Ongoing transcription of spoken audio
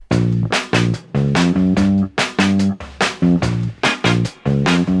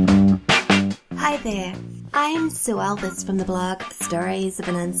there, I'm Sue Elvis from the blog Stories of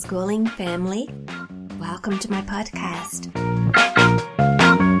an Unschooling Family. Welcome to my podcast.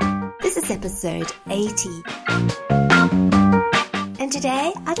 This is episode 80. And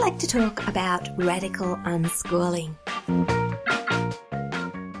today I'd like to talk about radical unschooling.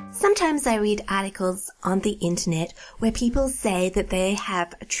 Sometimes I read articles on the internet where people say that they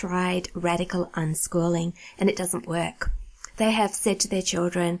have tried radical unschooling and it doesn't work. They have said to their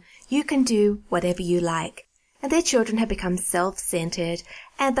children, you can do whatever you like. And their children have become self-centered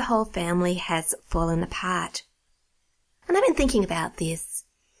and the whole family has fallen apart. And I've been thinking about this.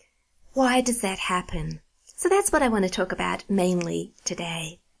 Why does that happen? So that's what I want to talk about mainly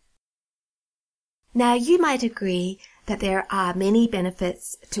today. Now, you might agree that there are many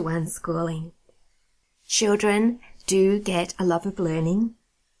benefits to unschooling. Children do get a love of learning.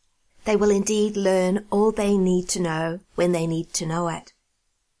 They will indeed learn all they need to know when they need to know it.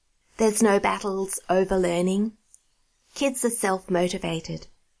 There's no battles over learning. Kids are self-motivated.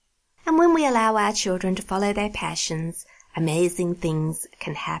 And when we allow our children to follow their passions, amazing things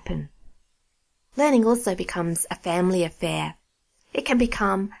can happen. Learning also becomes a family affair. It can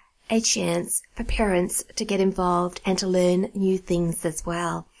become a chance for parents to get involved and to learn new things as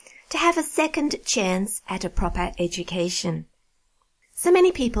well, to have a second chance at a proper education. So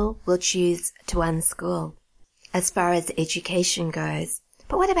many people will choose to unschool as far as education goes.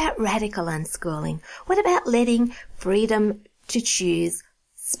 But what about radical unschooling? What about letting freedom to choose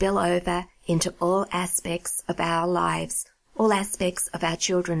spill over into all aspects of our lives, all aspects of our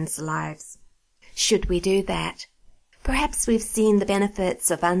children's lives? Should we do that? Perhaps we've seen the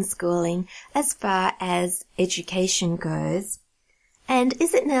benefits of unschooling as far as education goes. And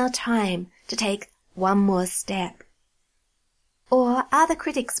is it now time to take one more step? Or are the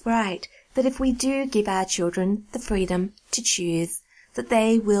critics right that if we do give our children the freedom to choose, that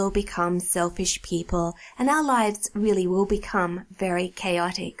they will become selfish people and our lives really will become very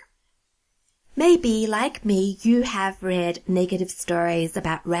chaotic? Maybe, like me, you have read negative stories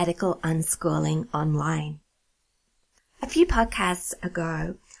about radical unschooling online. A few podcasts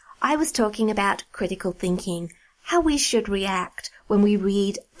ago, I was talking about critical thinking, how we should react when we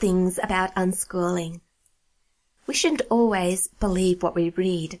read things about unschooling. We shouldn't always believe what we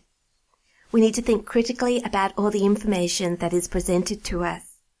read. We need to think critically about all the information that is presented to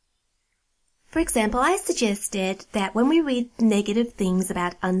us. For example, I suggested that when we read negative things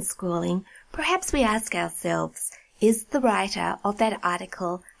about unschooling, perhaps we ask ourselves, is the writer of that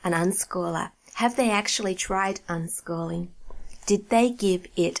article an unschooler? Have they actually tried unschooling? Did they give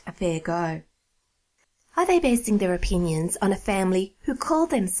it a fair go? Are they basing their opinions on a family who call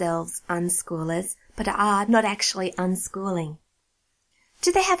themselves unschoolers but are not actually unschooling?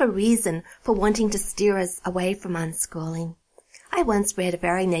 Do they have a reason for wanting to steer us away from unschooling? I once read a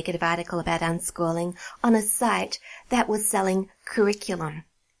very negative article about unschooling on a site that was selling curriculum.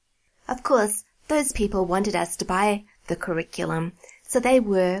 Of course, those people wanted us to buy the curriculum, so they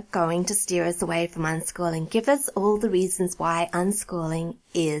were going to steer us away from unschooling, give us all the reasons why unschooling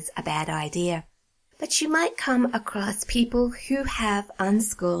is a bad idea. But you might come across people who have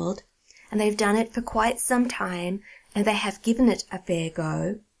unschooled, and they've done it for quite some time, and they have given it a fair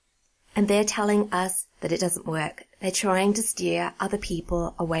go, and they're telling us that it doesn't work. They're trying to steer other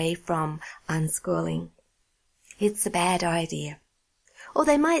people away from unschooling. It's a bad idea. Or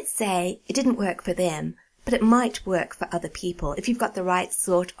they might say it didn't work for them, but it might work for other people if you've got the right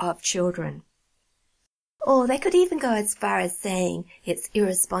sort of children. Or they could even go as far as saying it's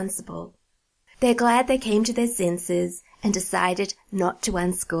irresponsible. They're glad they came to their senses and decided not to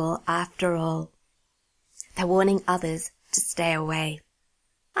unschool after all. They're warning others to stay away.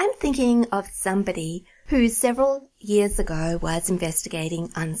 I'm thinking of somebody who several years ago was investigating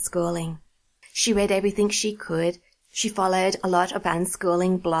unschooling. She read everything she could. She followed a lot of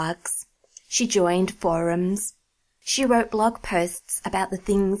unschooling blogs. She joined forums. She wrote blog posts about the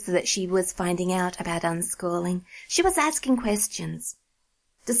things that she was finding out about unschooling. She was asking questions,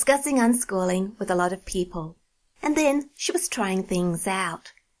 discussing unschooling with a lot of people. And then she was trying things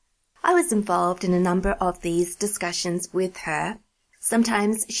out. I was involved in a number of these discussions with her.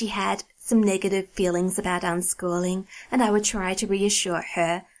 Sometimes she had some negative feelings about unschooling, and I would try to reassure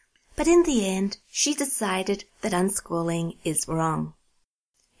her. But in the end, she decided that unschooling is wrong.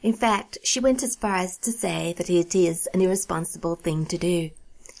 In fact, she went as far as to say that it is an irresponsible thing to do,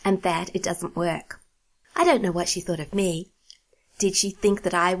 and that it doesn't work. I don't know what she thought of me. Did she think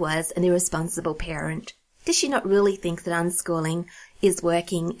that I was an irresponsible parent? Did she not really think that unschooling is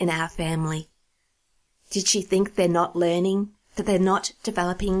working in our family? Did she think they're not learning, that they're not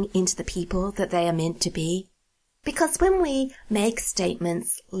developing into the people that they are meant to be? Because when we make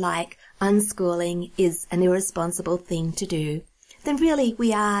statements like unschooling is an irresponsible thing to do, then really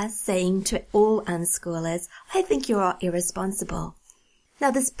we are saying to all unschoolers, I think you're irresponsible. Now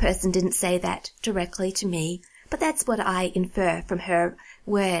this person didn't say that directly to me, but that's what I infer from her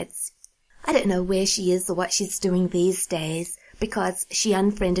words. I don't know where she is or what she's doing these days because she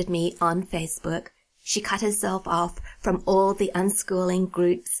unfriended me on Facebook. She cut herself off from all the unschooling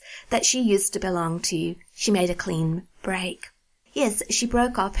groups that she used to belong to. She made a clean break. Yes, she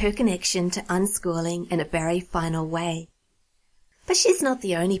broke off her connection to unschooling in a very final way. But she's not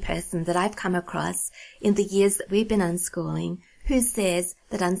the only person that I've come across in the years that we've been unschooling who says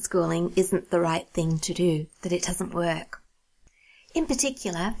that unschooling isn't the right thing to do, that it doesn't work. In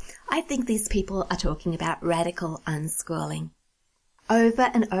particular, I think these people are talking about radical unschooling. Over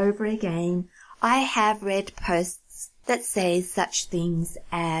and over again, I have read posts that say such things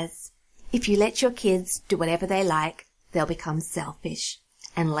as, if you let your kids do whatever they like, they'll become selfish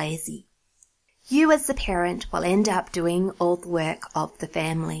and lazy. You as the parent will end up doing all the work of the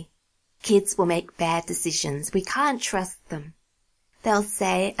family. Kids will make bad decisions. We can't trust them. They'll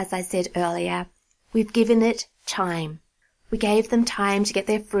say, as I said earlier, we've given it time. We gave them time to get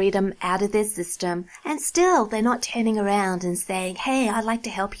their freedom out of their system, and still they're not turning around and saying, hey, I'd like to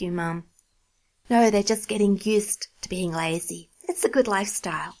help you, Mum. No, they're just getting used to being lazy. It's a good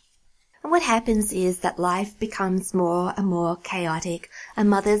lifestyle. And what happens is that life becomes more and more chaotic, and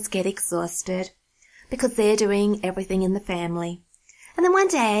mothers get exhausted because they're doing everything in the family. And then one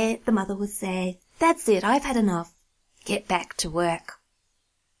day the mother will say, that's it, I've had enough. Get back to work.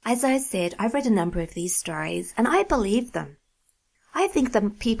 As I said, I've read a number of these stories, and I believe them. I think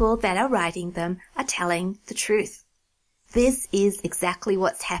the people that are writing them are telling the truth. This is exactly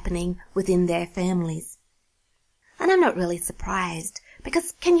what's happening within their families. And I'm not really surprised,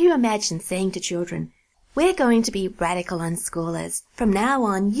 because can you imagine saying to children, we're going to be radical unschoolers. From now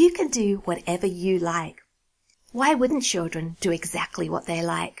on, you can do whatever you like. Why wouldn't children do exactly what they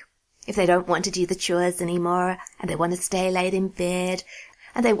like? If they don't want to do the chores anymore, and they want to stay late in bed,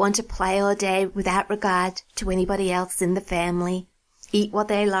 and they want to play all day without regard to anybody else in the family, eat what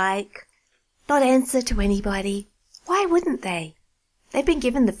they like, not answer to anybody, why wouldn't they? They've been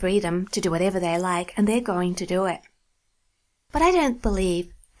given the freedom to do whatever they like, and they're going to do it. But I don't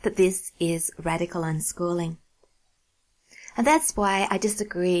believe that this is radical unschooling. And that's why I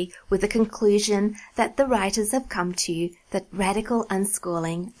disagree with the conclusion that the writers have come to that radical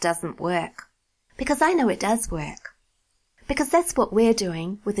unschooling doesn't work. Because I know it does work. Because that's what we're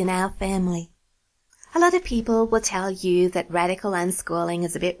doing within our family. A lot of people will tell you that radical unschooling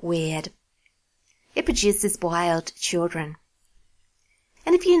is a bit weird. It produces wild children.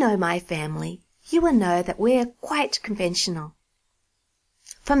 And if you know my family, you will know that we're quite conventional.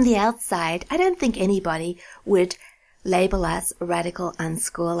 From the outside, I don't think anybody would label us radical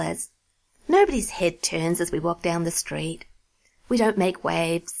unschoolers. Nobody's head turns as we walk down the street. We don't make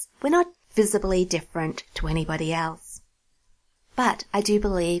waves. We're not visibly different to anybody else. But I do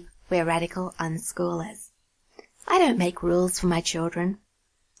believe we're radical unschoolers. I don't make rules for my children.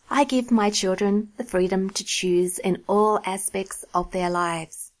 I give my children the freedom to choose in all aspects of their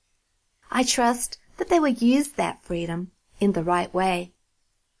lives. I trust that they will use that freedom in the right way.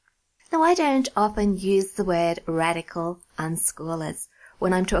 Now, I don't often use the word radical unschoolers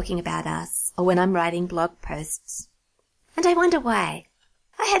when I'm talking about us or when I'm writing blog posts. And I wonder why.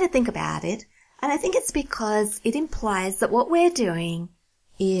 I had to think about it, and I think it's because it implies that what we're doing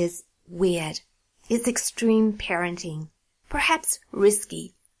is weird. It's extreme parenting, perhaps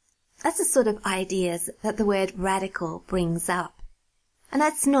risky. That's the sort of ideas that the word radical brings up. And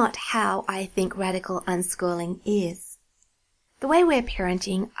that's not how I think radical unschooling is. The way we're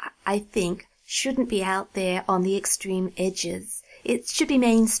parenting, I think, shouldn't be out there on the extreme edges. It should be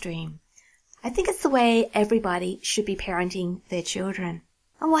mainstream. I think it's the way everybody should be parenting their children.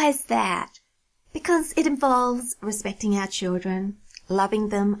 And why is that? Because it involves respecting our children, loving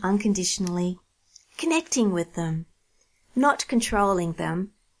them unconditionally, connecting with them, not controlling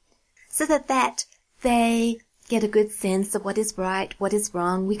them, so that they get a good sense of what is right, what is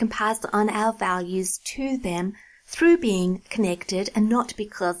wrong. We can pass on our values to them through being connected and not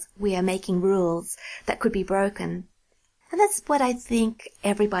because we are making rules that could be broken. And that's what I think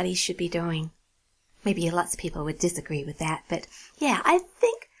everybody should be doing. Maybe lots of people would disagree with that, but yeah, I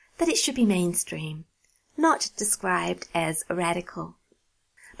think that it should be mainstream, not described as radical.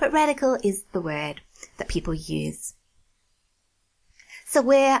 But radical is the word that people use. So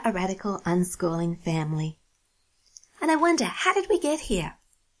we're a radical unschooling family. And I wonder, how did we get here?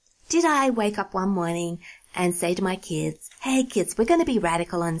 Did I wake up one morning and say to my kids, hey kids, we're going to be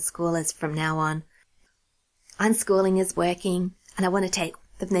radical unschoolers from now on? unschooling is working and I want to take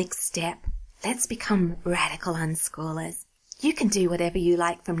the next step. Let's become radical unschoolers. You can do whatever you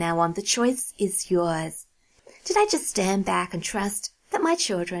like from now on. The choice is yours. Did I just stand back and trust that my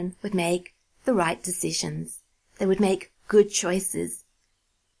children would make the right decisions? They would make good choices.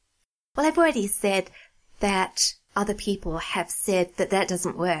 Well, I've already said that other people have said that that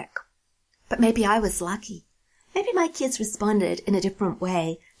doesn't work. But maybe I was lucky. Maybe my kids responded in a different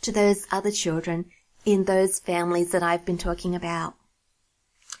way to those other children in those families that I've been talking about.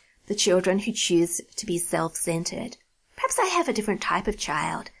 The children who choose to be self-centered. Perhaps I have a different type of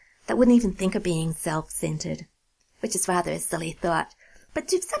child that wouldn't even think of being self-centered, which is rather a silly thought.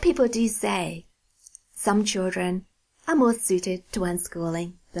 But some people do say some children are more suited to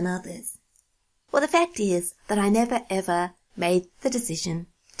unschooling than others. Well, the fact is that I never ever made the decision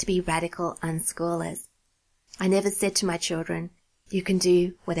to be radical unschoolers. I never said to my children, you can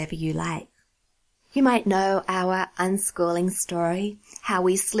do whatever you like. You might know our unschooling story, how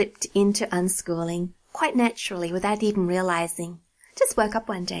we slipped into unschooling quite naturally without even realizing. Just woke up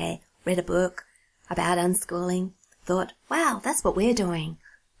one day, read a book about unschooling, thought, wow, that's what we're doing.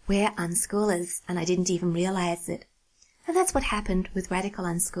 We're unschoolers, and I didn't even realize it. And that's what happened with radical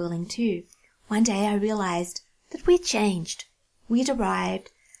unschooling too. One day I realized that we'd changed. We'd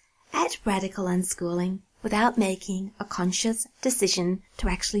arrived at radical unschooling without making a conscious decision to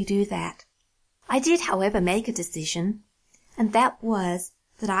actually do that. I did, however, make a decision, and that was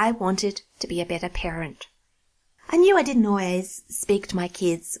that I wanted to be a better parent. I knew I didn't always speak to my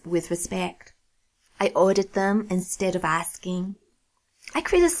kids with respect. I ordered them instead of asking. I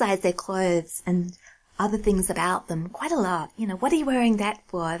criticized their clothes and other things about them quite a lot. What are you wearing that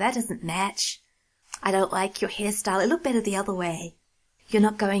for? That doesn't match. I don't like your hairstyle. It looked better the other way. You're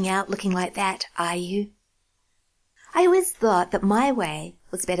not going out looking like that, are you? I always thought that my way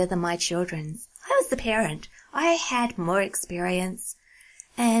was better than my children's. I was the parent. I had more experience,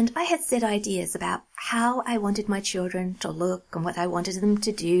 and I had set ideas about how I wanted my children to look and what I wanted them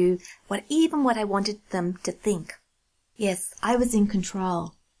to do, even what I wanted them to think. Yes, I was in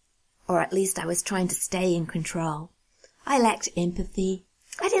control, or at least I was trying to stay in control. I lacked empathy.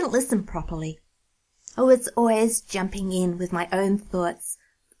 I didn't listen properly. I was always jumping in with my own thoughts,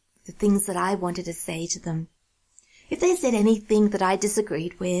 the things that I wanted to say to them. If they said anything that I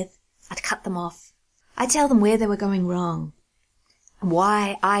disagreed with, I'd cut them off. I'd tell them where they were going wrong and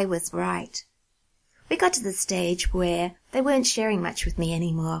why I was right. We got to the stage where they weren't sharing much with me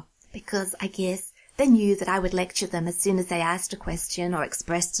anymore because I guess they knew that I would lecture them as soon as they asked a question or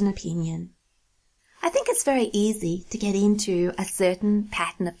expressed an opinion. I think it's very easy to get into a certain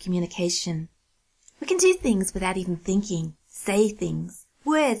pattern of communication. We can do things without even thinking, say things.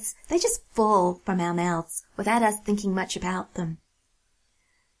 Words, they just fall from our mouths without us thinking much about them.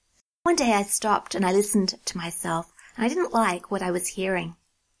 One day I stopped and I listened to myself, and I didn't like what I was hearing.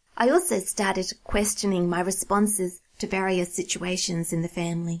 I also started questioning my responses to various situations in the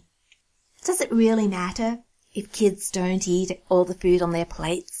family. Does it really matter if kids don't eat all the food on their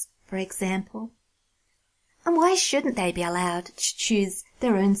plates, for example? And why shouldn't they be allowed to choose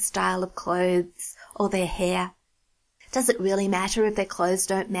their own style of clothes or their hair? Does it really matter if their clothes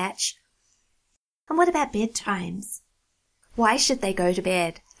don't match? And what about bedtimes? Why should they go to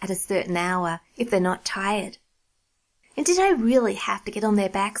bed at a certain hour if they're not tired? And did I really have to get on their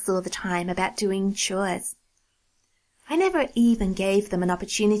backs all the time about doing chores? I never even gave them an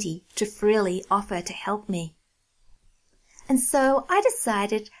opportunity to freely offer to help me. And so I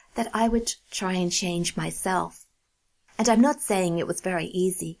decided that I would try and change myself. And I'm not saying it was very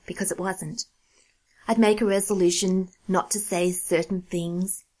easy, because it wasn't. I'd make a resolution not to say certain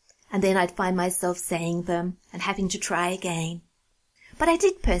things, and then I'd find myself saying them and having to try again. But I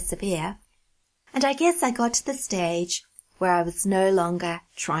did persevere, and I guess I got to the stage where I was no longer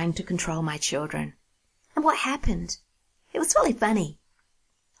trying to control my children. And what happened? It was really funny.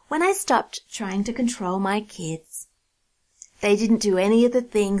 When I stopped trying to control my kids, they didn't do any of the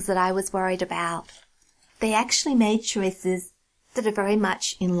things that I was worried about. They actually made choices that are very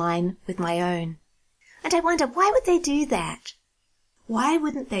much in line with my own. And I wonder, why would they do that? Why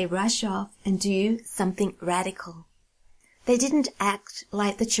wouldn't they rush off and do something radical? They didn't act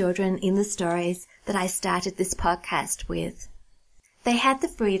like the children in the stories that I started this podcast with. They had the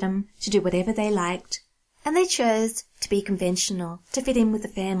freedom to do whatever they liked, and they chose to be conventional, to fit in with the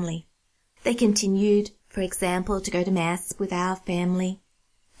family. They continued, for example, to go to Mass with our family.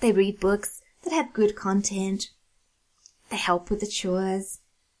 They read books that have good content. They help with the chores.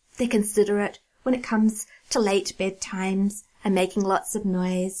 They're considerate when it comes to late bedtimes and making lots of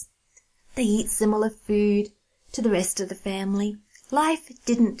noise. They eat similar food to the rest of the family. Life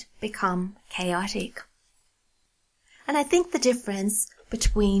didn't become chaotic. And I think the difference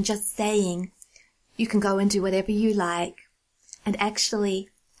between just saying you can go and do whatever you like and actually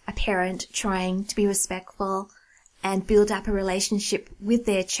a parent trying to be respectful and build up a relationship with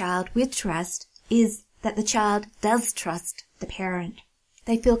their child with trust is that the child does trust the parent.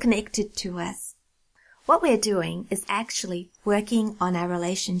 They feel connected to us. What we're doing is actually working on our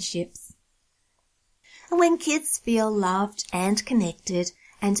relationships. And when kids feel loved and connected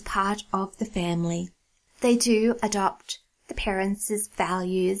and part of the family, they do adopt the parents'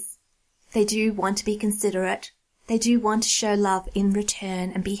 values. They do want to be considerate. They do want to show love in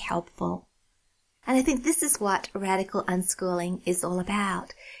return and be helpful. And I think this is what radical unschooling is all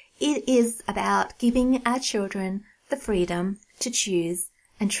about. It is about giving our children the freedom to choose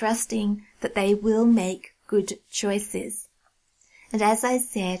and trusting that they will make good choices. And as I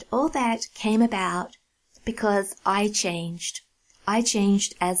said, all that came about because I changed. I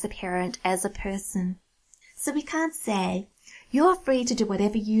changed as a parent, as a person. So we can't say, you're free to do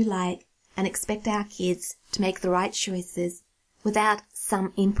whatever you like and expect our kids to make the right choices without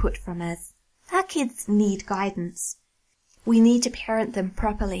some input from us. Our kids need guidance. We need to parent them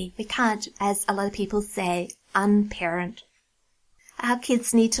properly. We can't, as a lot of people say, unparent. Our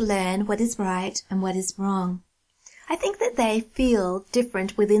kids need to learn what is right and what is wrong. I think that they feel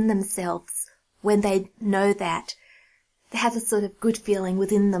different within themselves when they know that. They have a sort of good feeling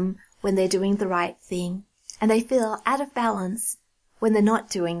within them when they're doing the right thing, and they feel out of balance when they're not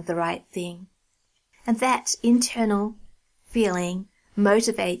doing the right thing. And that internal feeling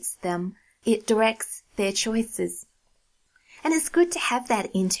motivates them. It directs their choices. And it's good to have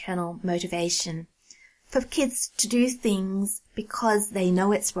that internal motivation for kids to do things because they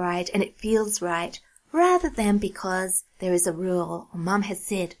know it's right and it feels right, rather than because there is a rule or mum has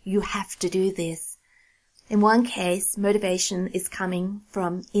said you have to do this. In one case, motivation is coming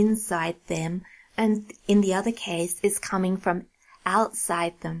from inside them, and in the other case is coming from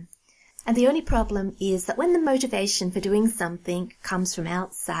outside them. And the only problem is that when the motivation for doing something comes from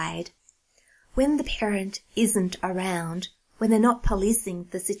outside, when the parent isn't around, when they're not policing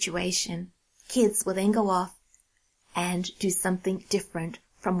the situation, kids will then go off and do something different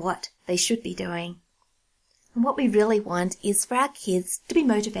from what they should be doing. And what we really want is for our kids to be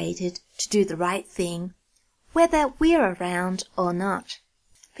motivated to do the right thing, whether we're around or not.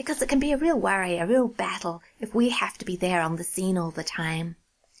 Because it can be a real worry, a real battle, if we have to be there on the scene all the time.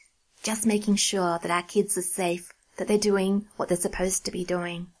 Just making sure that our kids are safe, that they're doing what they're supposed to be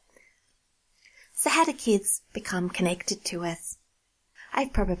doing. So how do kids become connected to us?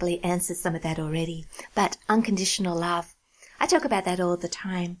 I've probably answered some of that already, but unconditional love. I talk about that all the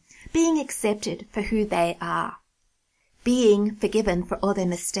time. Being accepted for who they are. Being forgiven for all their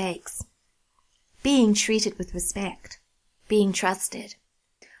mistakes. Being treated with respect. Being trusted.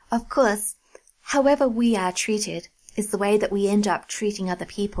 Of course, however we are treated is the way that we end up treating other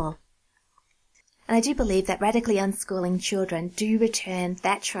people. And I do believe that radically unschooling children do return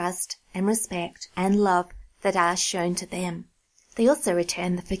that trust and respect and love that are shown to them. They also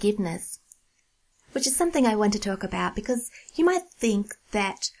return the forgiveness, which is something I want to talk about because you might think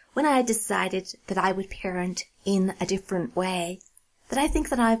that when I decided that I would parent in a different way, that I think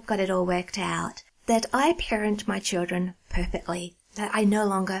that I've got it all worked out, that I parent my children perfectly, that I no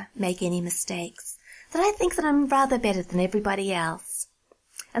longer make any mistakes, that I think that I'm rather better than everybody else.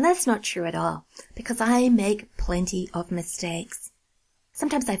 And that's not true at all, because I make plenty of mistakes.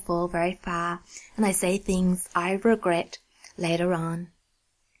 Sometimes I fall very far, and I say things I regret later on.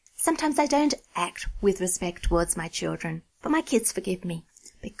 Sometimes I don't act with respect towards my children, but my kids forgive me,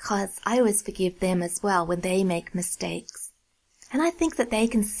 because I always forgive them as well when they make mistakes. And I think that they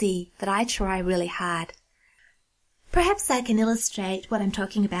can see that I try really hard. Perhaps I can illustrate what I'm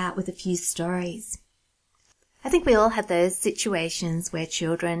talking about with a few stories. I think we all have those situations where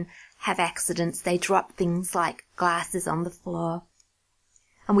children have accidents. They drop things like glasses on the floor.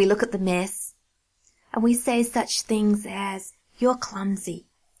 And we look at the mess and we say such things as, "You're clumsy.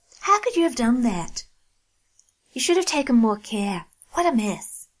 How could you have done that? You should have taken more care. What a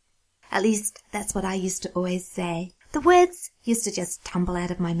mess." At least that's what I used to always say. The words used to just tumble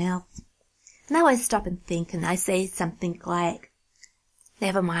out of my mouth. Now I stop and think and I say something like,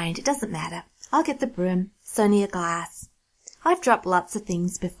 "Never mind, it doesn't matter. I'll get the broom. It's only a glass. I've dropped lots of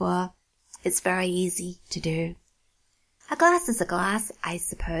things before. It's very easy to do." A glass is a glass, I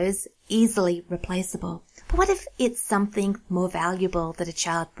suppose, easily replaceable. But what if it's something more valuable that a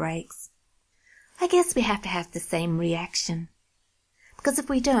child breaks? I guess we have to have the same reaction. Because if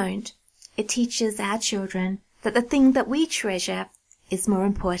we don't, it teaches our children that the thing that we treasure is more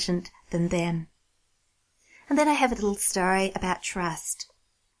important than them. And then I have a little story about trust.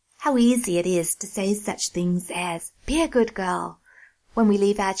 How easy it is to say such things as, be a good girl, when we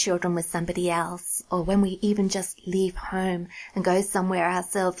leave our children with somebody else, or when we even just leave home and go somewhere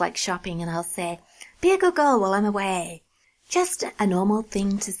ourselves like shopping, and I'll say, be a good girl while I'm away. Just a normal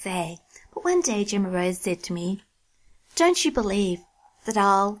thing to say. But one day Gemma Rose said to me, don't you believe that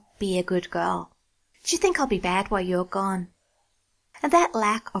I'll be a good girl? Do you think I'll be bad while you're gone? And that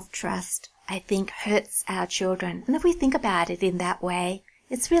lack of trust, I think, hurts our children. And if we think about it in that way,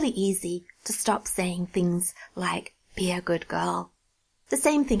 it's really easy to stop saying things like, be a good girl. The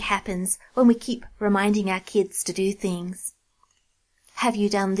same thing happens when we keep reminding our kids to do things. Have you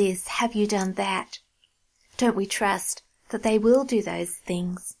done this? Have you done that? Don't we trust that they will do those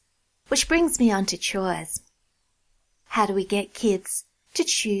things? Which brings me on to chores. How do we get kids to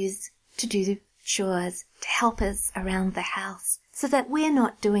choose to do chores to help us around the house so that we're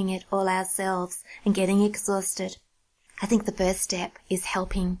not doing it all ourselves and getting exhausted? I think the first step is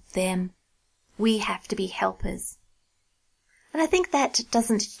helping them. We have to be helpers. And I think that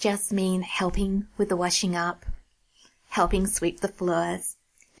doesn't just mean helping with the washing up, helping sweep the floors.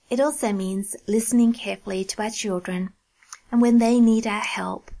 It also means listening carefully to our children, and when they need our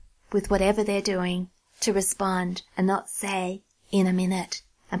help with whatever they're doing, to respond and not say, in a minute,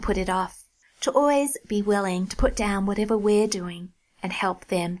 and put it off. To always be willing to put down whatever we're doing and help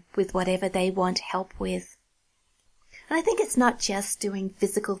them with whatever they want help with. And I think it's not just doing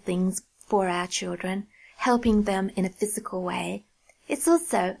physical things for our children, helping them in a physical way. It's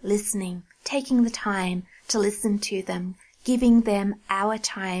also listening, taking the time to listen to them, giving them our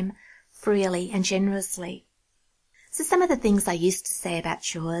time freely and generously. So some of the things I used to say about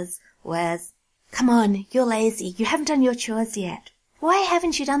chores was, come on, you're lazy, you haven't done your chores yet. Why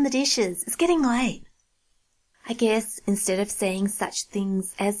haven't you done the dishes? It's getting late. I guess instead of saying such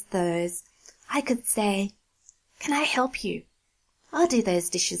things as those, I could say, can I help you? I'll do those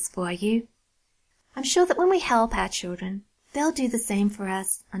dishes for you. I'm sure that when we help our children, they'll do the same for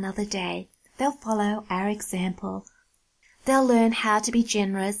us another day. They'll follow our example. They'll learn how to be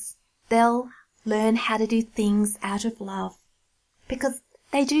generous. They'll learn how to do things out of love, because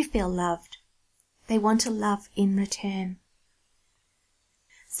they do feel loved. They want to love in return.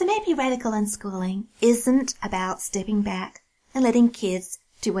 So maybe radical unschooling isn't about stepping back and letting kids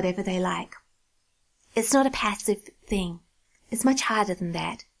do whatever they like. It's not a passive thing. It's much harder than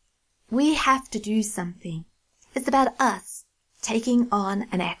that. We have to do something. It's about us taking on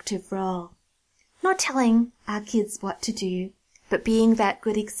an active role. Not telling our kids what to do, but being that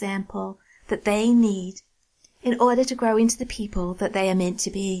good example that they need in order to grow into the people that they are meant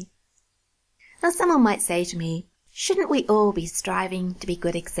to be. Now someone might say to me, shouldn't we all be striving to be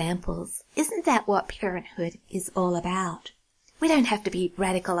good examples? Isn't that what parenthood is all about? We don't have to be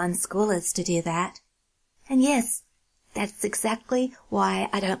radical unschoolers to do that. And yes, that's exactly why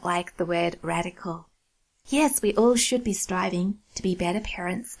I don't like the word radical. Yes, we all should be striving to be better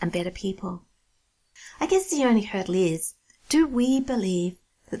parents and better people. I guess the only hurdle is, do we believe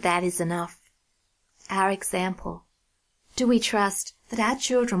that that is enough? Our example. Do we trust that our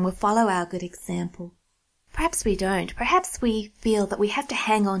children will follow our good example? Perhaps we don't. Perhaps we feel that we have to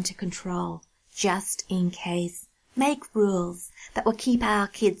hang on to control, just in case. Make rules that will keep our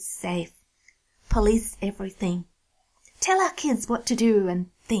kids safe. Police everything. Tell our kids what to do and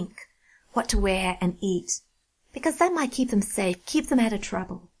think, what to wear and eat, because that might keep them safe, keep them out of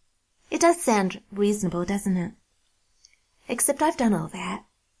trouble. It does sound reasonable, doesn't it? Except I've done all that.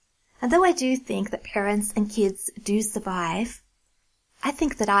 And though I do think that parents and kids do survive, I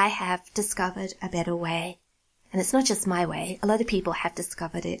think that I have discovered a better way. And it's not just my way, a lot of people have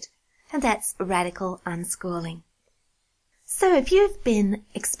discovered it. And that's radical unschooling. So if you've been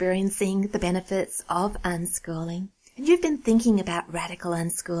experiencing the benefits of unschooling, and you've been thinking about radical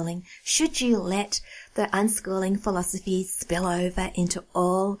unschooling, should you let the unschooling philosophy spill over into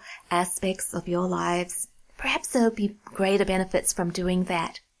all aspects of your lives? Perhaps there'll be greater benefits from doing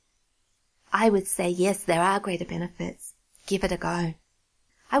that. I would say yes, there are greater benefits. Give it a go.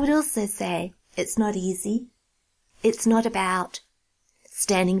 I would also say it's not easy. It's not about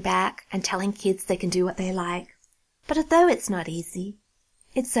standing back and telling kids they can do what they like. But although it's not easy,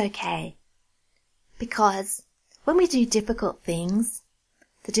 it's okay. Because when we do difficult things,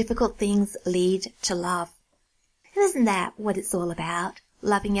 the difficult things lead to love. And isn't that what it's all about?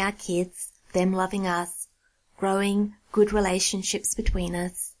 Loving our kids, them loving us, growing good relationships between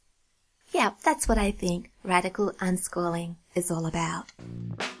us. Yeah, that's what I think radical unschooling is all about.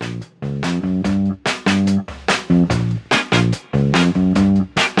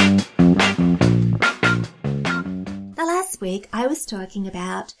 Now last week I was talking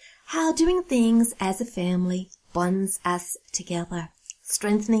about how doing things as a family bonds us together.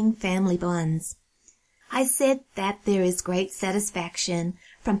 strengthening family bonds. I said that there is great satisfaction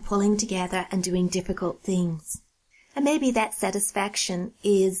from pulling together and doing difficult things. And maybe that satisfaction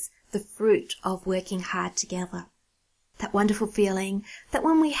is the fruit of working hard together. That wonderful feeling that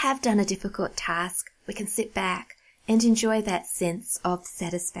when we have done a difficult task, we can sit back and enjoy that sense of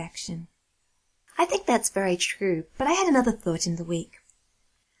satisfaction. I think that's very true, but I had another thought in the week.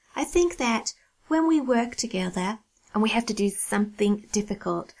 I think that when we work together and we have to do something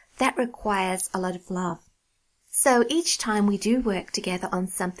difficult, that requires a lot of love. So each time we do work together on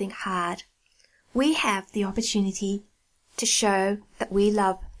something hard, we have the opportunity to show that we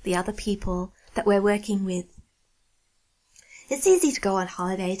love the other people that we're working with. It's easy to go on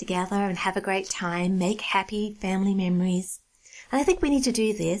holiday together and have a great time, make happy family memories. And I think we need to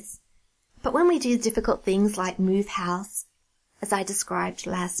do this. But when we do difficult things like move house, as I described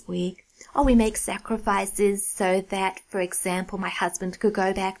last week, or we make sacrifices so that, for example, my husband could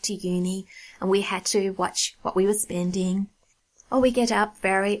go back to uni and we had to watch what we were spending, or we get up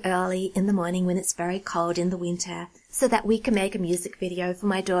very early in the morning when it's very cold in the winter so that we can make a music video for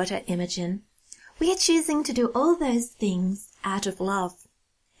my daughter Imogen. We are choosing to do all those things out of love.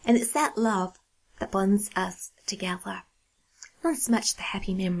 And it's that love that bonds us together. Not so much the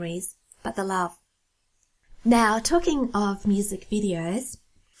happy memories, but the love. Now, talking of music videos,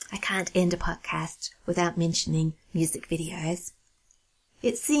 I can't end a podcast without mentioning music videos.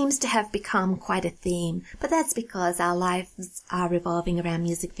 It seems to have become quite a theme, but that's because our lives are revolving around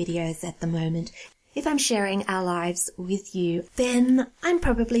music videos at the moment. If I'm sharing our lives with you, then I'm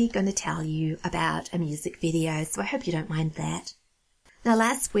probably going to tell you about a music video, so I hope you don't mind that. Now,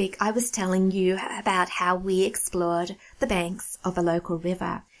 last week I was telling you about how we explored the banks of a local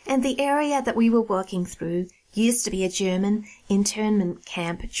river, and the area that we were walking through used to be a German internment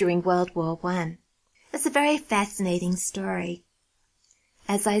camp during World War I. It's a very fascinating story.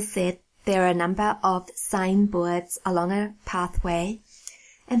 As I said, there are a number of signboards along a pathway,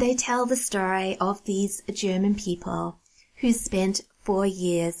 and they tell the story of these German people who spent 4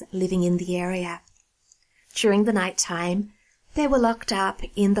 years living in the area. During the night time, they were locked up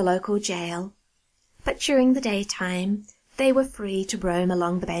in the local jail, but during the daytime, they were free to roam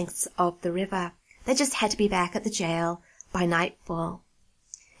along the banks of the river. They just had to be back at the jail by nightfall.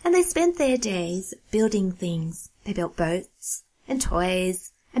 And they spent their days building things. They built boats and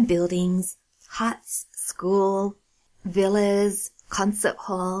toys and buildings, huts, school, villas, concert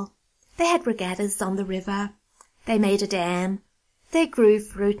hall. They had regattas on the river. They made a dam. They grew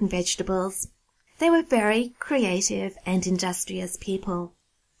fruit and vegetables. They were very creative and industrious people.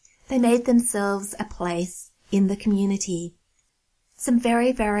 They made themselves a place in the community. Some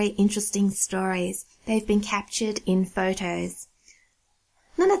very, very interesting stories. They've been captured in photos.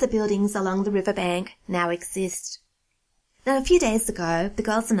 None of the buildings along the riverbank now exist. Now, a few days ago, the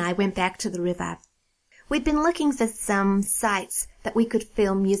girls and I went back to the river. We'd been looking for some sites that we could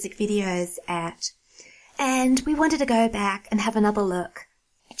film music videos at, and we wanted to go back and have another look.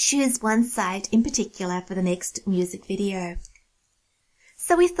 Choose one site in particular for the next music video.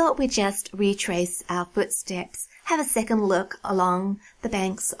 So we thought we'd just retrace our footsteps, have a second look along the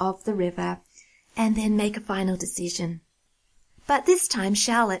banks of the river, and then make a final decision. But this time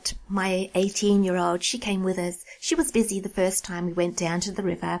Charlotte, my 18-year-old, she came with us. She was busy the first time we went down to the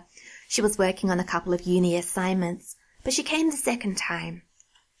river. She was working on a couple of uni assignments, but she came the second time.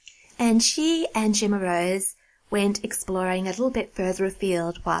 And she and Gemma Rose went exploring a little bit further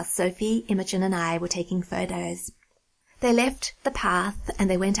afield while Sophie, Imogen and I were taking photos. They left the path and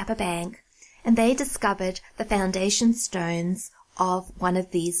they went up a bank, and they discovered the foundation stones of one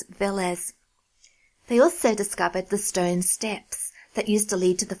of these villas. They also discovered the stone steps that used to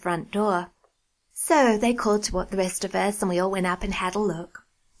lead to the front door. So they called to the rest of us and we all went up and had a look.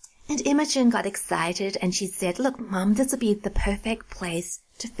 And Imogen got excited and she said, "Look, Mum, this will be the perfect place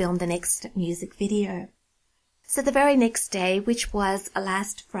to film the next music video." So the very next day, which was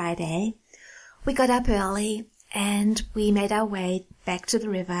last Friday, we got up early and we made our way back to the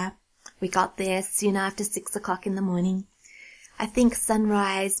river. We got there soon after 6 o'clock in the morning. I think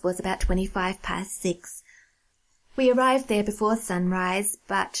sunrise was about 25 past 6. We arrived there before sunrise,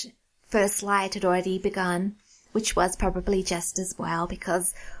 but first light had already begun, which was probably just as well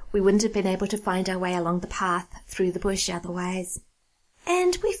because we wouldn't have been able to find our way along the path through the bush otherwise.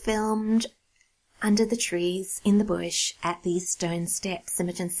 And we filmed under the trees in the bush at these stone steps.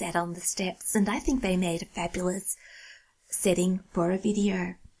 Imogen sat on the steps, and I think they made a fabulous setting for a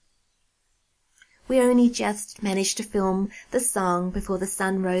video. We only just managed to film the song before the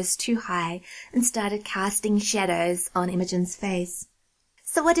sun rose too high and started casting shadows on Imogen's face.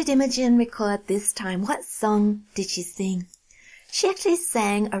 So what did Imogen record this time? What song did she sing? She actually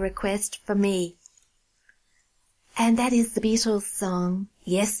sang a request for me. And that is the Beatles song,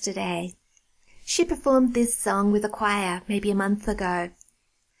 Yesterday. She performed this song with a choir maybe a month ago.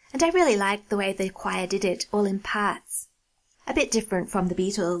 And I really liked the way the choir did it, all in parts. A bit different from the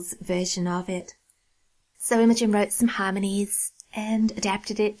Beatles' version of it. So Imogen wrote some harmonies and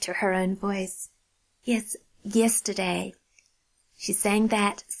adapted it to her own voice. Yes, Yesterday. She sang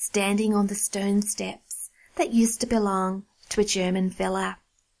that standing on the stone steps that used to belong to a German villa.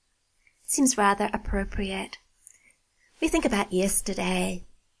 Seems rather appropriate. We think about yesterday,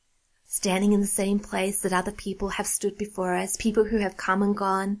 standing in the same place that other people have stood before us, people who have come and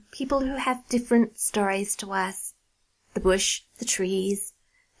gone, people who have different stories to us. The bush, the trees,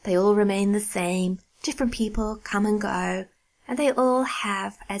 they all remain the same. Different people come and go, and they all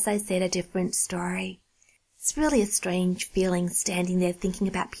have, as I said, a different story. It's really a strange feeling standing there thinking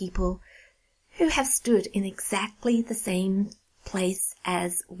about people who have stood in exactly the same place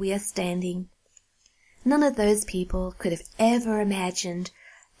as we are standing. None of those people could have ever imagined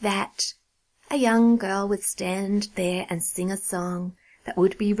that a young girl would stand there and sing a song that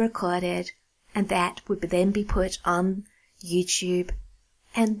would be recorded and that would then be put on YouTube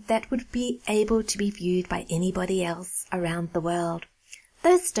and that would be able to be viewed by anybody else around the world.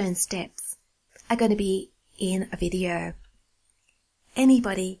 Those stone steps are going to be in a video.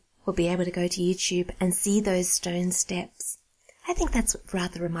 Anybody will be able to go to YouTube and see those stone steps. I think that's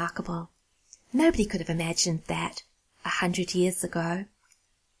rather remarkable. Nobody could have imagined that 100 years ago.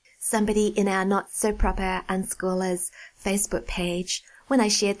 Somebody in our Not-So-Proper Unschoolers Facebook page, when I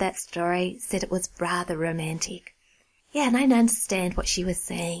shared that story, said it was rather romantic. Yeah, and I understand what she was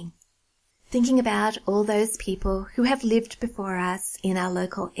saying. Thinking about all those people who have lived before us in our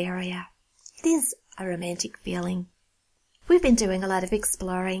local area. It is a romantic feeling. We've been doing a lot of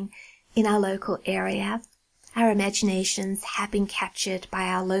exploring in our local area. Our imaginations have been captured by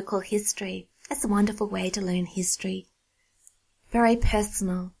our local history. That's a wonderful way to learn history. Very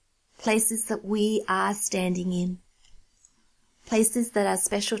personal. Places that we are standing in. Places that are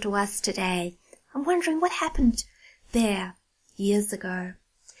special to us today. I'm wondering what happened there years ago.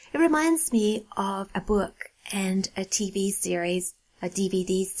 It reminds me of a book and a TV series, a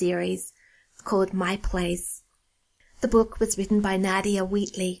DVD series called My Place. The book was written by Nadia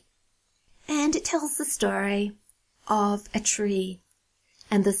Wheatley, and it tells the story of a tree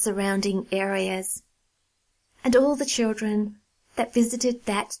and the surrounding areas and all the children that visited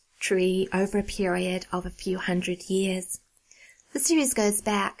that tree over a period of a few hundred years. The series goes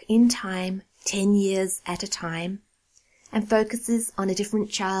back in time, 10 years at a time, and focuses on a different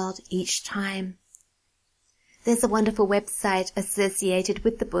child each time. There's a wonderful website associated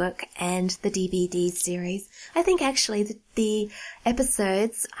with the book and the DVD series. I think actually the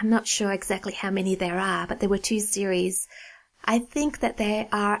episodes, I'm not sure exactly how many there are, but there were 2 series. I think that they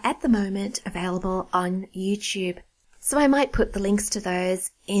are at the moment available on YouTube. So I might put the links to those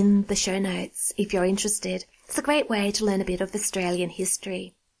in the show notes if you're interested. It's a great way to learn a bit of Australian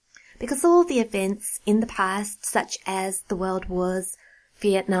history. Because all the events in the past, such as the World Wars,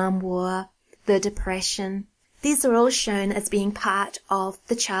 Vietnam War, the Depression, these are all shown as being part of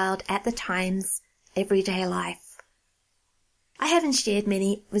the child at the time's everyday life. I haven't shared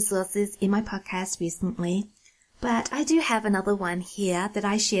many resources in my podcast recently, but I do have another one here that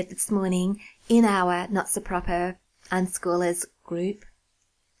I shared this morning in our Not-So-Proper Unschoolers group.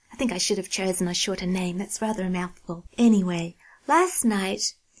 I think I should have chosen a shorter name. That's rather a mouthful. Anyway, last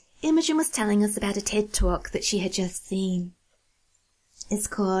night, Imogen was telling us about a TED Talk that she had just seen. It's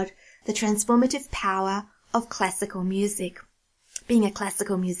called The Transformative Power of Classical Music. Being a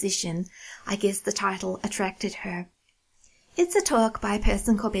classical musician, I guess the title attracted her. It's a talk by a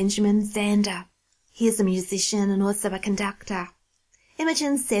person called Benjamin Zander. He is a musician and also a conductor.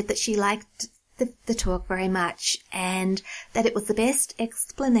 Imogen said that she liked the talk very much and that it was the best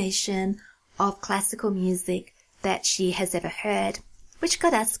explanation of classical music that she has ever heard, which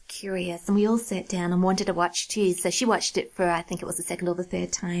got us curious, and we all sat down and wanted to watch too. So she watched it for, I think it was the 2nd or the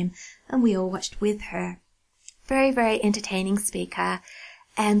 3rd time, and we all watched with her. Very, very entertaining speaker,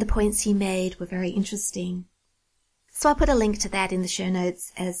 and the points he made were very interesting. So I'll put a link to that in the show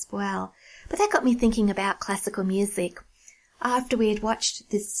notes as well. But that got me thinking about classical music. After we had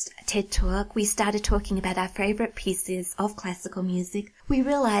watched this TED Talk, we started talking about our favourite pieces of classical music. We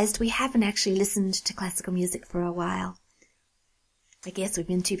realised we haven't actually listened to classical music for a while. I guess we've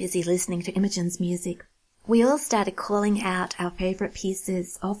been too busy listening to Imogen's music. We all started calling out our favourite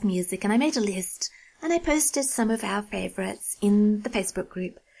pieces of music, and I made a list, and I posted some of our favourites in the Facebook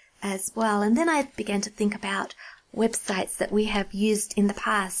group as well. And then I began to think about websites that we have used in the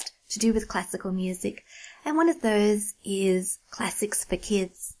past to do with classical music. and one of those is Classics for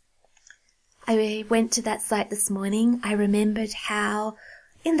Kids. I went to that site this morning. I remembered how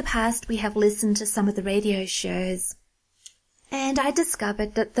in the past we have listened to some of the radio shows, and I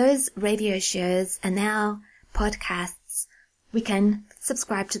discovered that those radio shows are now podcasts. We can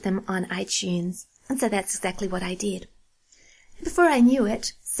subscribe to them on iTunes, and so that's exactly what I did. Before I knew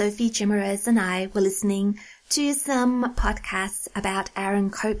it, Sophie Jimerose and I were listening to some podcasts about Aaron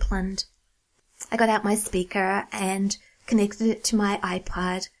Copland. I got out my speaker and connected it to my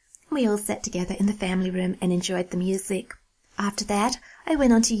iPod. We all sat together in the family room and enjoyed the music. After that, I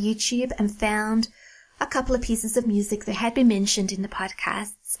went onto YouTube and found a couple of pieces of music that had been mentioned in the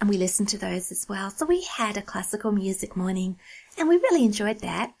podcasts, and we listened to those as well. So we had a classical music morning, and we really enjoyed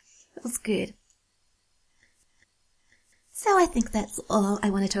that. It was good. So I think that's all I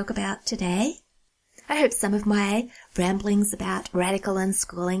want to talk about today. I hope some of my ramblings about radical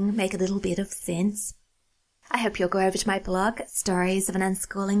unschooling make a little bit of sense. I hope you'll go over to my blog, Stories of an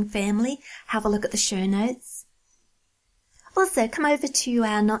Unschooling Family, have a look at the show notes. Also, come over to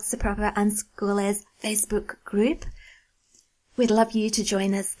our Not So Proper Unschoolers Facebook group. We'd love you to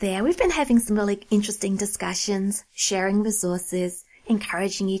join us there. We've been having some really interesting discussions, sharing resources,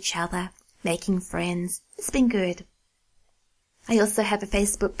 encouraging each other, making friends. It's been good. I also have a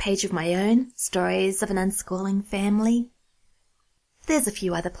Facebook page of my own, Stories of an Unschooling Family. There's a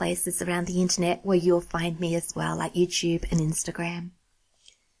few other places around the internet where you'll find me as well, like YouTube and Instagram.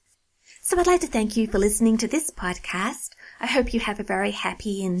 So I'd like to thank you for listening to this podcast. I hope you have a very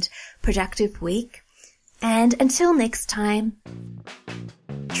happy and productive week. And until next time,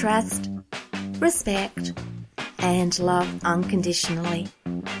 trust, respect, and love unconditionally.